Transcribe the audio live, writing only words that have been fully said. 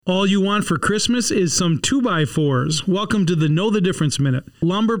All you want for Christmas is some 2x4s. Welcome to the Know the Difference Minute.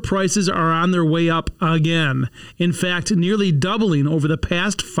 Lumber prices are on their way up again. In fact, nearly doubling over the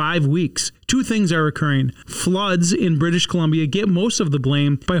past 5 weeks. Two things are occurring. Floods in British Columbia get most of the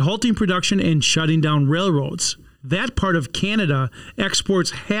blame by halting production and shutting down railroads. That part of Canada exports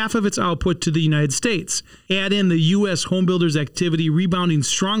half of its output to the United States. Add in the U.S. homebuilders activity rebounding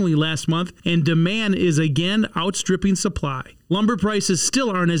strongly last month, and demand is again outstripping supply. Lumber prices still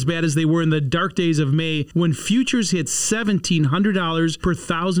aren't as bad as they were in the dark days of May when futures hit $1,700 per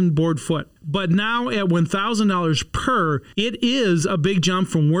 1,000 board foot. But now at $1,000 per, it is a big jump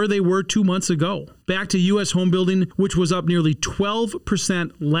from where they were 2 months ago. Back to U.S. home building, which was up nearly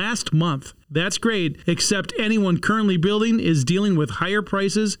 12% last month. That's great, except anyone currently building is dealing with higher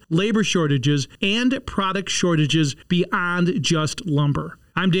prices, labor shortages, and product shortages beyond just lumber.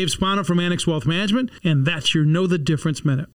 I'm Dave Spano from Annex Wealth Management, and that's your Know the Difference Minute.